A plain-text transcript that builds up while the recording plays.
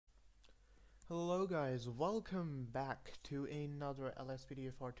Hello guys, welcome back to another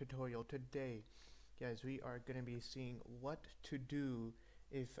LSPDFR tutorial. Today, guys, we are going to be seeing what to do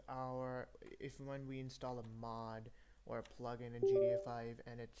if when we install a mod or a plugin in GTA 5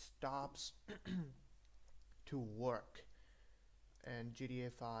 and it stops to work. And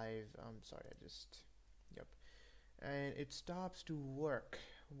GTA 5, I'm sorry, yep. And it stops to work.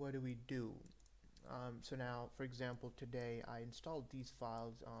 What do we do? So now, for example, today I installed these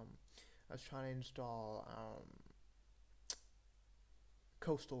files. I was trying to install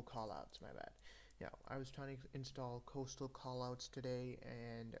coastal callouts. My bad. Yeah, I was trying to install coastal callouts today,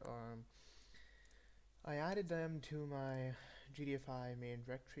 and I added them to my GDFI main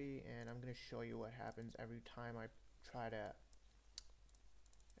directory, and I'm gonna show you what happens try to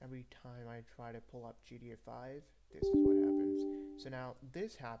every time I try to pull up GDF5. This is what happens. So now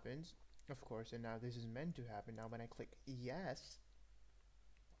this happens, of course, and now this is meant to happen. Now when I click yes,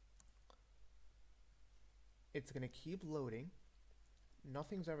 it's gonna keep loading.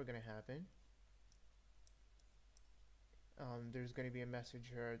 Nothing's ever gonna happen. There's going to be a message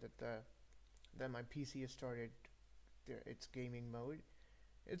here that my PC has started its gaming mode.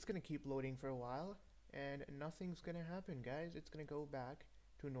 It's going to keep loading for a while, and nothing's going to happen, guys. It's going to go back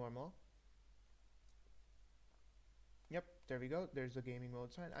to normal. Yep, there we go. There's the gaming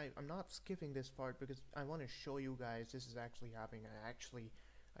mode sign. I'm not skipping this part because I want to show you guys this is actually happening.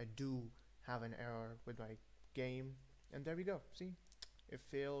 I do have an error with my game, and there we go. See, it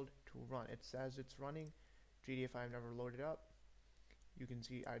failed to run. It says it's running. GDF5 never loaded up. You can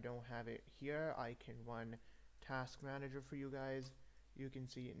see I don't have it here. I can run Task Manager for you guys. You can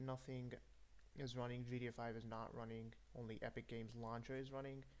see nothing is running. GDF5 is not running. Only Epic Games Launcher is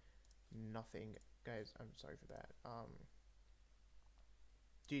running. Nothing, guys. I'm sorry for that.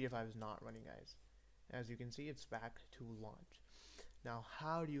 GDF5 is not running, guys. As you can see, it's back to launch. Now,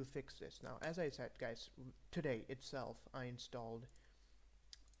 how do you fix this? Now, as I said, guys, today itself, I installed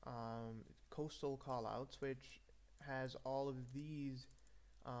Coastal Callouts, which has all of these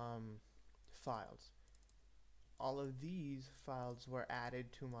files. All of these files were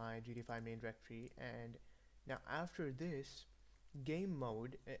added to my GDFI main directory, and now after this game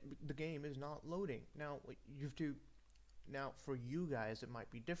mode, the game is not loading. Now you have to. Now for you guys, it might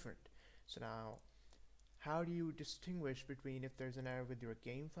be different. So now, how do you distinguish between if there's an error with your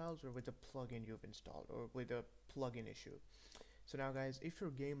game files or with the plugin you've installed or with a plugin issue? So now guys, if your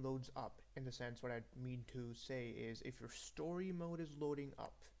game loads up, in the sense what I mean to say is if your story mode is loading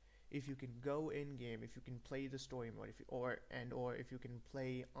up, if you can go in game, if you can play the story mode, or if you can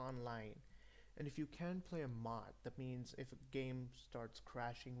play online, and if you can play a mod, that means if a game starts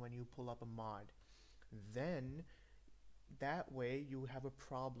crashing when you pull up a mod, then that way you have a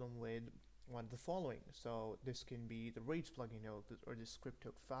problem with one of the following. So this can be the Rage plugin, or the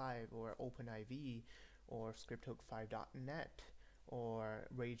Scripthook 5, or OpenIV, or Scripthook 5.net, or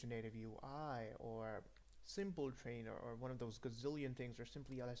Rage Native UI, or Simple Trainer, or one of those gazillion things, or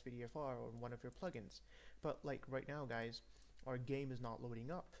simply LSPDFR, or one of your plugins. But like right now, guys, our game is not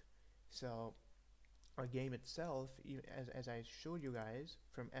loading up. So our game itself, as I showed you guys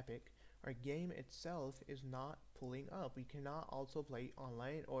from Epic, our game itself is not pulling up. We cannot also play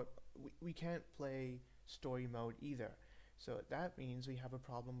online, or we can't play story mode either. So that means we have a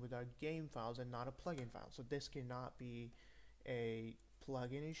problem with our game files and not a plugin file. So this cannot be a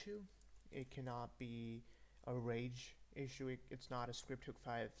plugin issue. It cannot be a Rage issue. It's not a Scripthook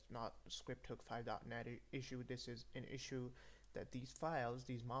 5, not Scripthook 5.net issue. This is an issue that these files,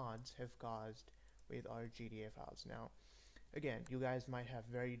 these mods, have caused with our GTA files. Now, again, you guys might have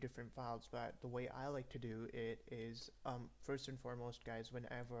very different files, but the way I like to do it is, first and foremost, guys,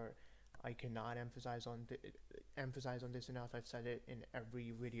 whenever I cannot emphasize on this enough, I've said it in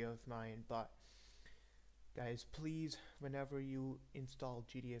every video of mine, but guys, please, whenever you install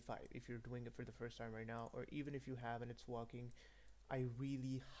GTA 5, if you're doing it for the first time right now, or even if you have and it's working, I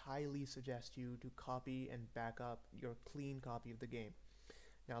really highly suggest you to copy and back up your clean copy of the game.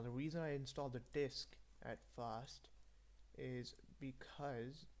 Now, the reason I installed the disk at first is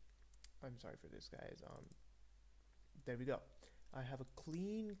because, I'm sorry for this, guys, there we go. I have a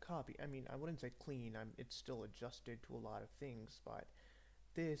clean copy. I mean, I wouldn't say clean, it's still adjusted to a lot of things, but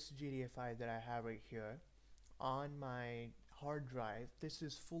this GTA 5 that I have right here on my hard drive, this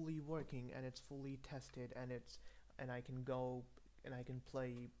is fully working and it's fully tested, and I can go and I can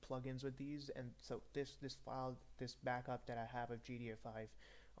play plugins with these. And so this file, this backup that I have of GTA 5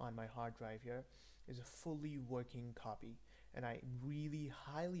 on my hard drive here is a fully working copy, and I really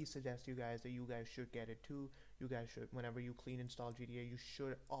highly suggest you guys that you guys should get it too. You guys should, whenever you clean install GTA, you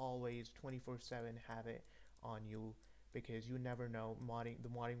should always 24/7 have it on you, because you never know. The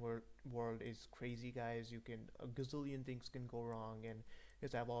modding world is crazy, guys. A gazillion things can go wrong, and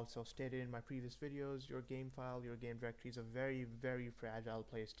as I've also stated in my previous videos, your game file, your game directory is a very, very fragile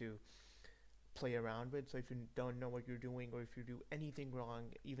place to play around with. So if you don't know what you're doing, or if you do anything wrong,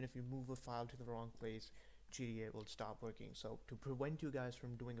 even if you move a file to the wrong place, GTA will stop working. So to prevent you guys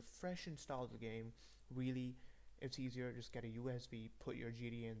from doing a fresh install of the game, really, it's easier. Just get a USB, put your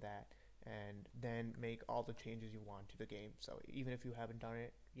GTA in that, and then make all the changes you want to the game. So even if you haven't done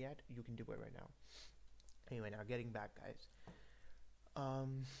it yet, you can do it right now. Anyway, now getting back, guys.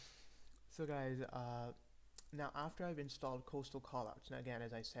 Um, so guys, now after I've installed Coastal Callouts, now again,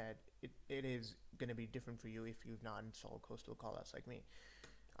 as I said, it is going to be different for you if you've not installed Coastal Callouts like me.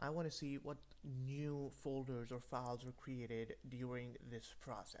 I want to see what new folders or files were created during this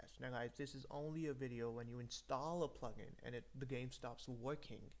process. Now guys, this is only a video when you install a plugin and the game stops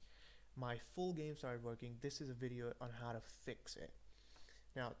working. My full game started working. This is a video on how to fix it.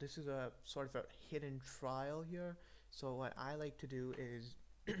 Now this is a sort of a hidden trial here. So what I like to do is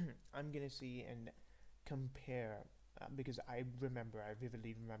I'm gonna see and compare, because I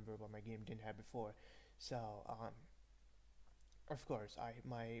vividly remember what my game didn't have before. So of course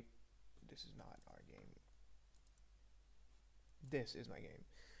this is not our game. This is my game.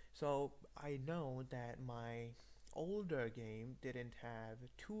 So I know that my older game didn't have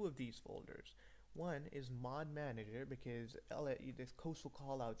two of these folders. One is Mod Manager, because this Coastal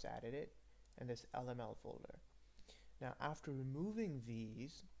Callouts added it, and this LML folder. Now after removing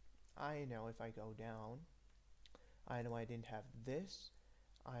these, I know if I go down, I know I didn't have this.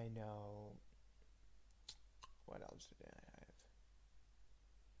 I know, what else did I have?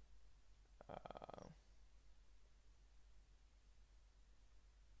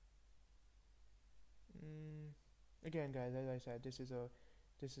 Again, guys, as I said, this is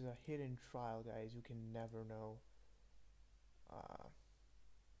a hidden trial, guys. You can never know.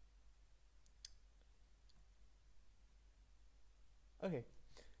 Okay,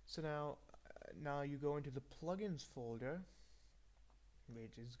 so now you go into the plugins folder,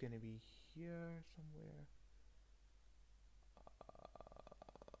 which is gonna be here somewhere.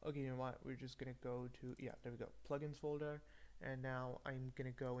 Okay, you know what? We're just gonna go to, yeah, there we go, plugins folder, and now I'm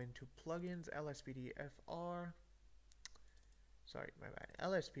gonna go into plugins, LSPDFR. Sorry, my bad.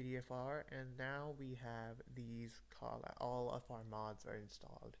 LSPDFR, and now we have these all of our mods are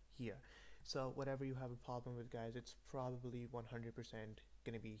installed here. So whatever you have a problem with, guys, it's probably 100%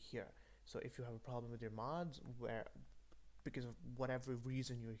 gonna be here. So if you have a problem with your mods, because of whatever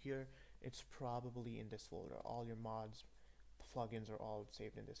reason you're here, it's probably in this folder. All your mods, plugins are all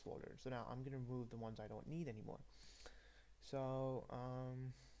saved in this folder. So now I'm gonna remove the ones I don't need anymore. So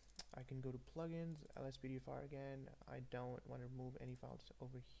I can go to plugins, LSPDFR again. I don't want to remove any files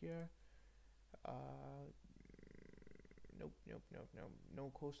over here. Nope,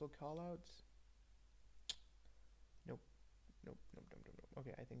 no Coastal Callouts. Nope.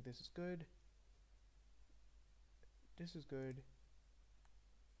 Okay, I think this is good. This is good.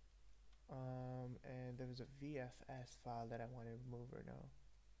 And there was a VFS file that I want to remove right now.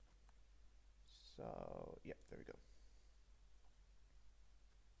 So, yeah, there we go.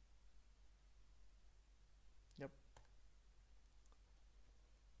 Yep.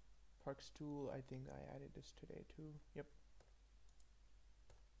 Parks tool, I think I added this today too. Yep.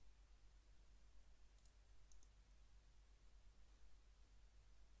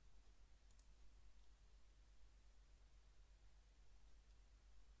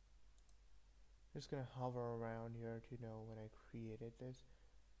 Just gonna hover around here to know when I created this.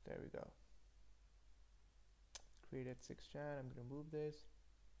 There we go. Created 6th Jan. I'm gonna move this.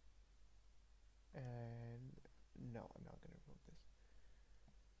 And no, I'm not gonna remove this.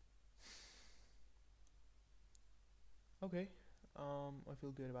 Okay, I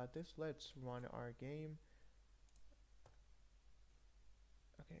feel good about this. Let's run our game.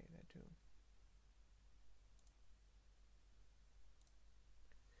 Okay, that too.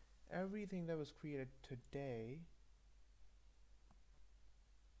 Everything that was created today,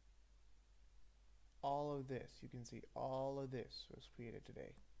 all of this, you can see all of this was created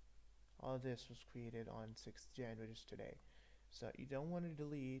today. All of this was created on 6th Jan, which is today. So you don't want to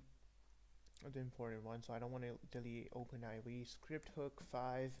delete the important one. So I don't want to delete OpenIV, script hook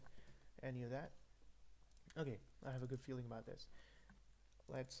 5, any of that. Okay, I have a good feeling about this.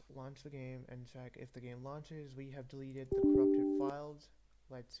 Let's launch the game and check if the game launches. We have deleted the corrupted files.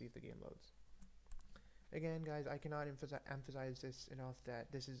 Let's see if the game loads. Again, guys, I cannot emphasize this enough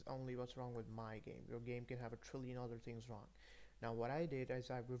that this is only what's wrong with my game. Your game can have a trillion other things wrong. Now, what I did is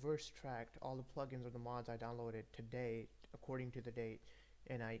I reverse tracked all the plugins or the mods I downloaded today according to the date,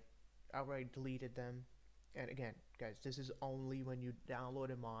 and I outright deleted them And again, guys, this is only when you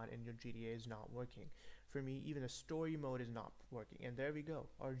download a mod and your GTA is not working. For me, even a story mode is not working. And there we go.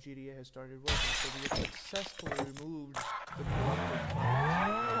 Our GTA has started working. So we have successfully removed the corrupted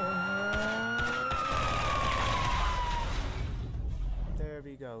files. There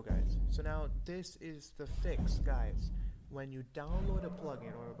we go, guys. So now this is the fix, guys. When you download a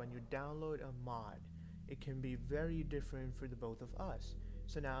plugin or when you download a mod, it can be very different for the both of us.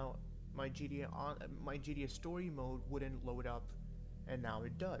 So now my GTA story mode wouldn't load up, and now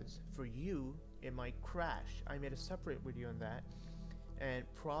it does. For you, it might crash. I made a separate video on that, and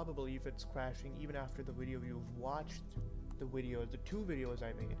probably if it's crashing even after the video you've watched, the two videos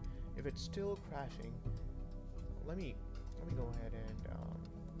I made, if it's still crashing, let me go ahead and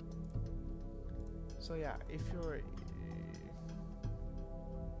so yeah, if you're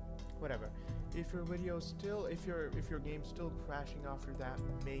whatever, if your video still, if your game's still crashing after that,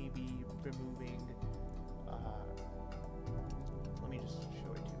 maybe removing let me just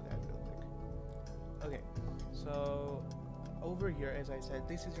show it to you that real quick. Okay, so over here, as I said,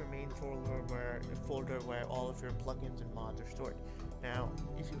 this is your main folder where all of your plugins and mods are stored. Now,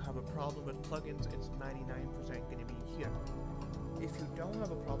 if you have a problem with plugins, it's 99% going to be here. If you don't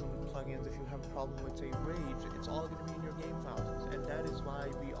have a problem with plugins, if you have a problem with, say, Rage, it's all going to be in your game files. And that is why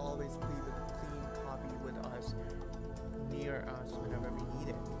we always leave a clean copy with us, near us, whenever we need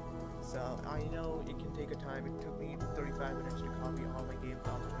it. So I know it can take a time. It took me 35 minutes to copy all my game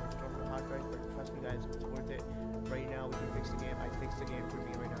files when I stored my hard drive, but trust me, guys, it's worth it. Right now, we can fix the game. I fixed the game for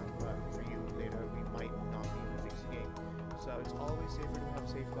me right now, but for you later, we might not be able to fix the game. So it's always safer to have a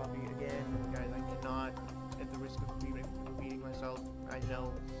safe copy. Again, guys, I cannot, at the risk of repeating myself, I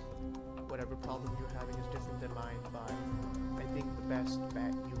know whatever problem you're having is different than mine, but I think the best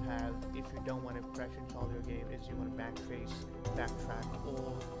bet you have, if you don't want to crash install your game, is you want to backtrack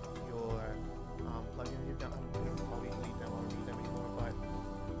all your plugins you've done. I'm going to probably delete them or read them anymore, but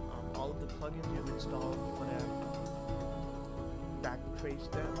all of the plugins you've installed, you want to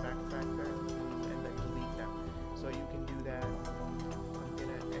backtrack them, and then delete them. So you can do that. I'm going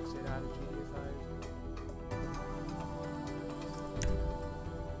to exit out of GTA 5.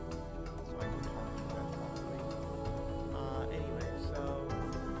 So I can talk to that properly. Anyway, so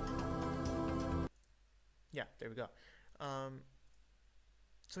yeah, there we go.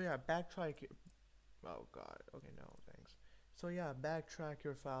 So yeah, backtrack. Oh god. Okay, no, thanks. So yeah, backtrack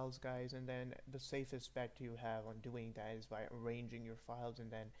your files, guys, and then the safest bet you have on doing that is by arranging your files,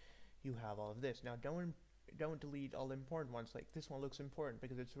 and then you have all of this. Now, don't delete all the important ones. Like this one looks important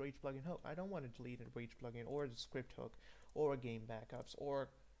because it's Rage plugin hook. I don't want to delete a Rage plugin or the script hook or game backups, or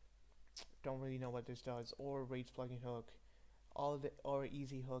don't really know what this does, or Rage plugin hook, or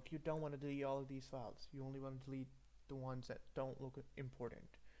easy hook. You don't want to delete all of these files. You only want to delete the ones that don't look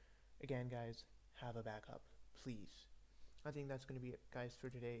important. Again, guys, have a backup, please. I think that's going to be it, guys, for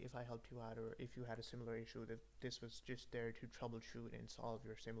today. If I helped you out, or if you had a similar issue, that this was just there to troubleshoot and solve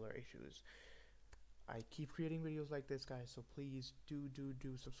your similar issues. I keep creating videos like this, guys, so please do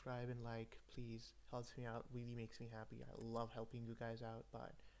subscribe and like. Please, helps me out, really makes me happy. I love helping you guys out,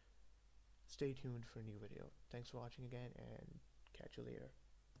 but stay tuned for a new video. Thanks for watching again, and catch you later.